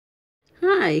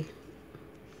Hi.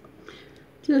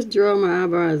 Just draw my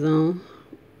eyebrows on.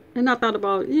 And I thought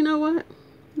about, you know what?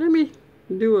 Let me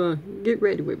do a get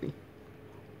ready with me.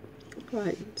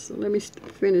 Right. So let me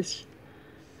finish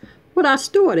what I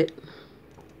started.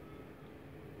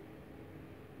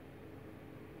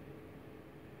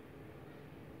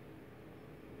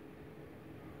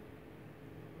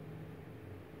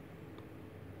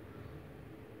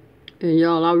 And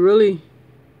y'all, I really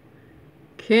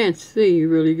can't see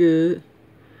really good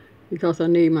because I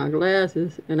need my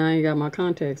glasses and I ain't got my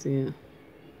contacts in.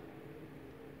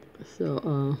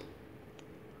 So,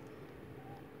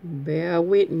 bear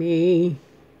with me.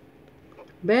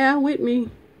 Bear with me.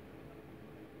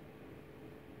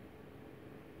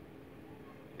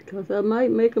 Because I might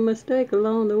make a mistake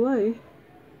along the way.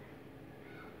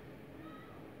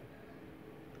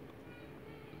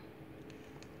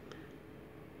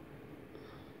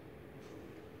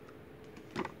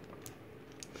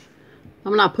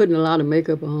 I'm not putting a lot of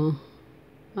makeup on.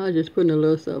 I'm just putting a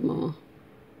little something on.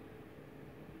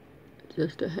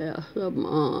 Just to have something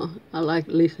on. I like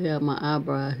at least to have my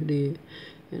eyebrows did.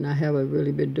 And I haven't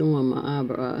really been doing my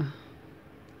eyebrows.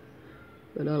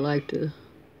 But I like to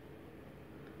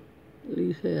at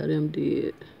least have them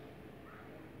did.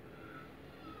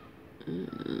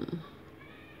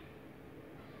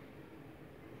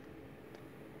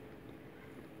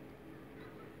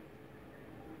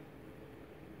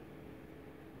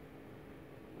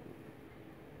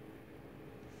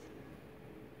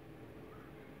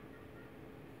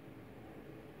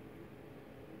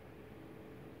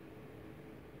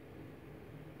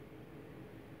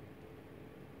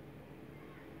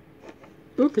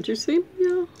 Oh, could you see me,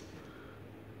 y'all?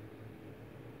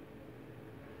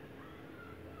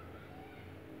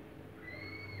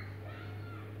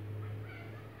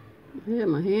 I had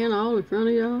my hand all in front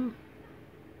of y'all. I'm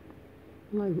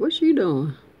like, what's she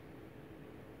doing?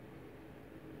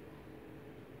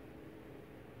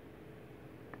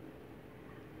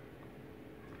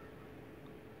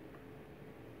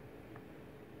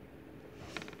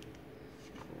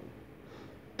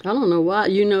 I don't know why,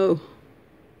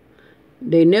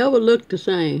 they never look the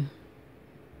same.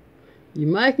 You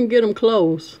might can get them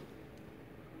close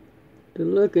to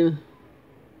looking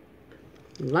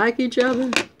like each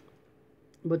other,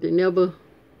 but they never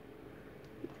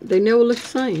look the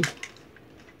same.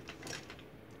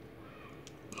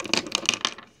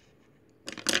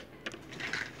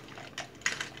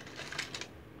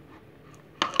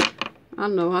 I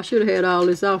know I should have had all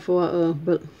this out for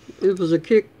but it was a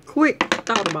quick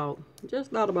thought about. Just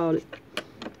thought about it.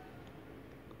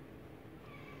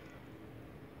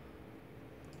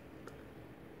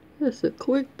 Just a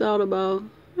quick thought about,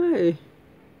 hey,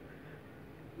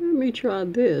 let me try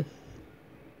this.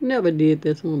 Never did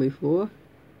this one before.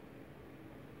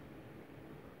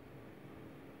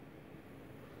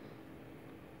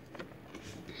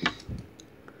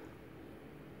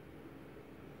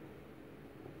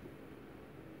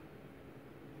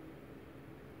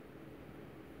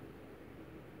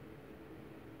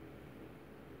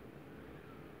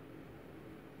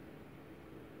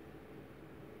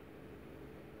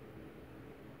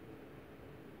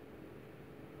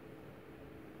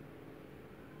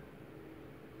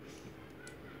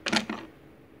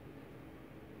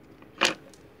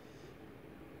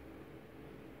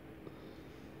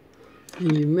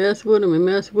 And you mess with them and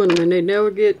mess with them and they never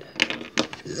get,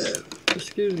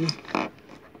 excuse me,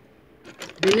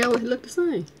 they never look the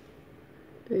same.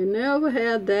 They never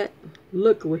had that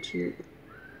look with you.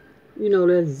 You know,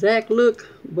 that exact look,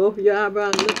 both of your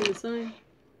eyebrows looking the same.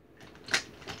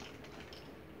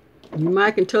 You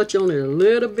might can touch on it a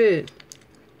little bit,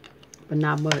 but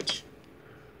not much.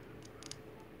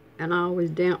 And I always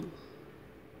damp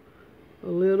a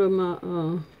little of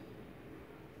my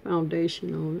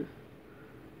foundation on it.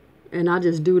 And I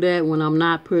just do that when I'm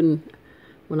not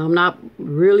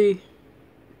really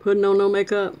putting on no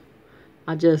makeup.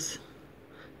 I just,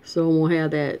 so I won't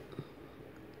have that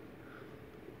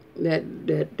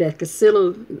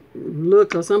concealer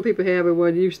look. Or some people have it where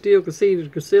you still can see the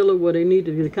concealer where they need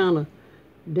to kind of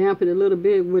dampen it a little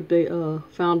bit with the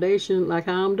foundation, like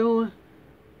how I'm doing.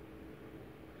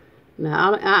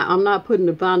 Now, I'm not putting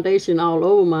the foundation all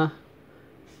over my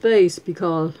face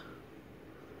because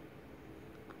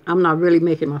I'm not really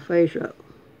making my face up.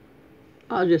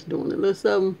 I was just doing a little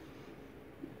something.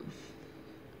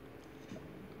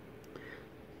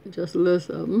 Just a little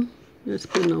something. Just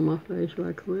putting on my face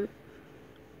right quick.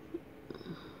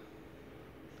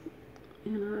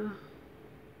 And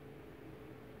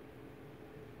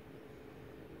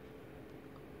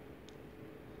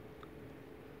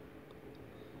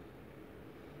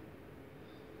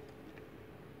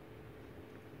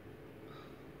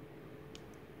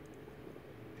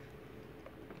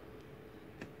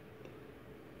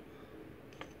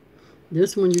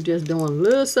This one you just doing a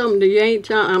little something that you ain't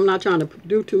trying. I'm not trying to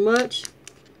do too much.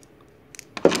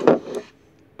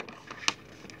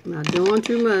 Not doing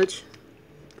too much.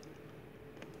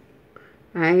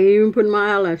 I ain't even putting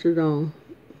my eyelashes on.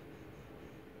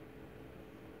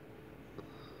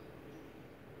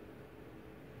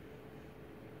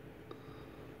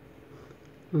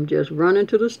 I'm just running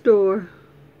to the store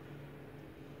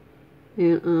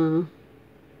and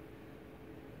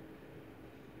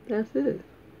that's it.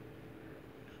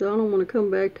 So I don't want to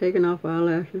come back taking off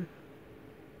eyelashes,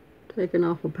 taking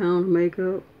off a pound of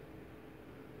makeup,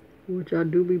 which I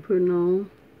do be putting on.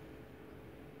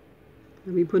 I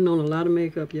be putting on a lot of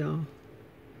makeup, y'all.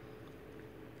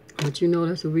 But you know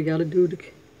that's what we gotta do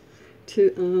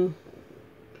to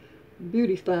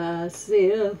beautify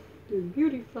ourselves. To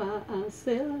beautify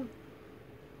ourselves.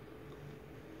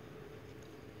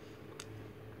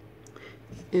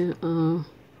 And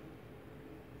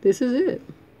this is it.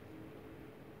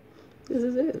 This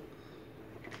is it.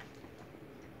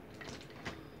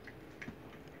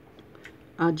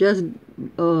 I just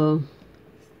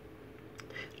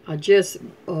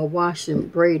wash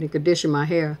and braid and condition my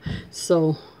hair,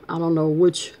 so I don't know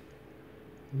which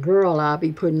girl I'll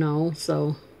be putting on.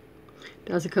 So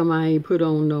that's come I ain't put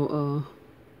on no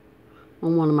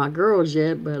on one of my girls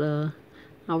yet, but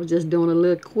I was just doing a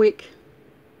little quick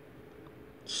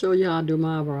show you how I do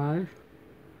my eyebrows.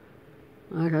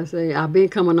 Like I say, I've been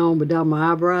coming on without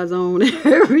my eyebrows on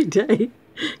every day,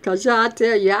 cause y'all, I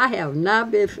tell you, I haven't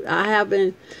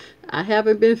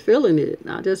been feeling it.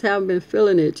 I just haven't been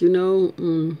feeling it, you know.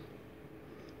 And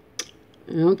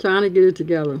I'm trying to get it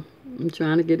together. I'm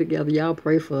trying to get it together. Y'all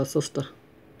pray for a sister,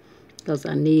 cause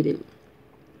I need it.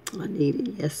 I need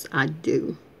it. Yes, I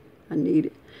do. I need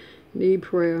it. Need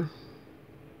prayer.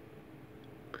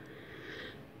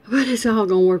 But it's all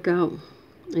gonna work out.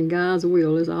 And God's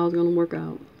will is all gonna work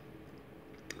out.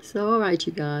 So, all right,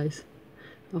 you guys.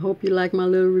 I hope you like my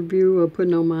little review of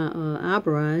putting on my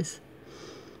eyebrows.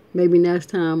 Maybe next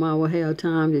time I will have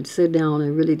time to sit down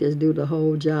and really just do the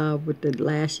whole job with the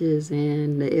lashes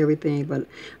and everything. But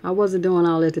I wasn't doing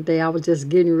all that today. I was just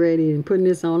getting ready and putting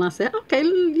this on. I said, okay,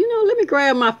 you know, let me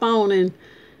grab my phone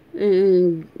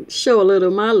and show a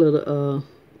little my little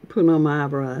putting on my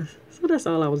eyebrows. So that's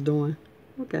all I was doing.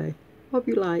 Okay. Hope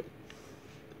you like.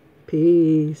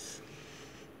 Peace.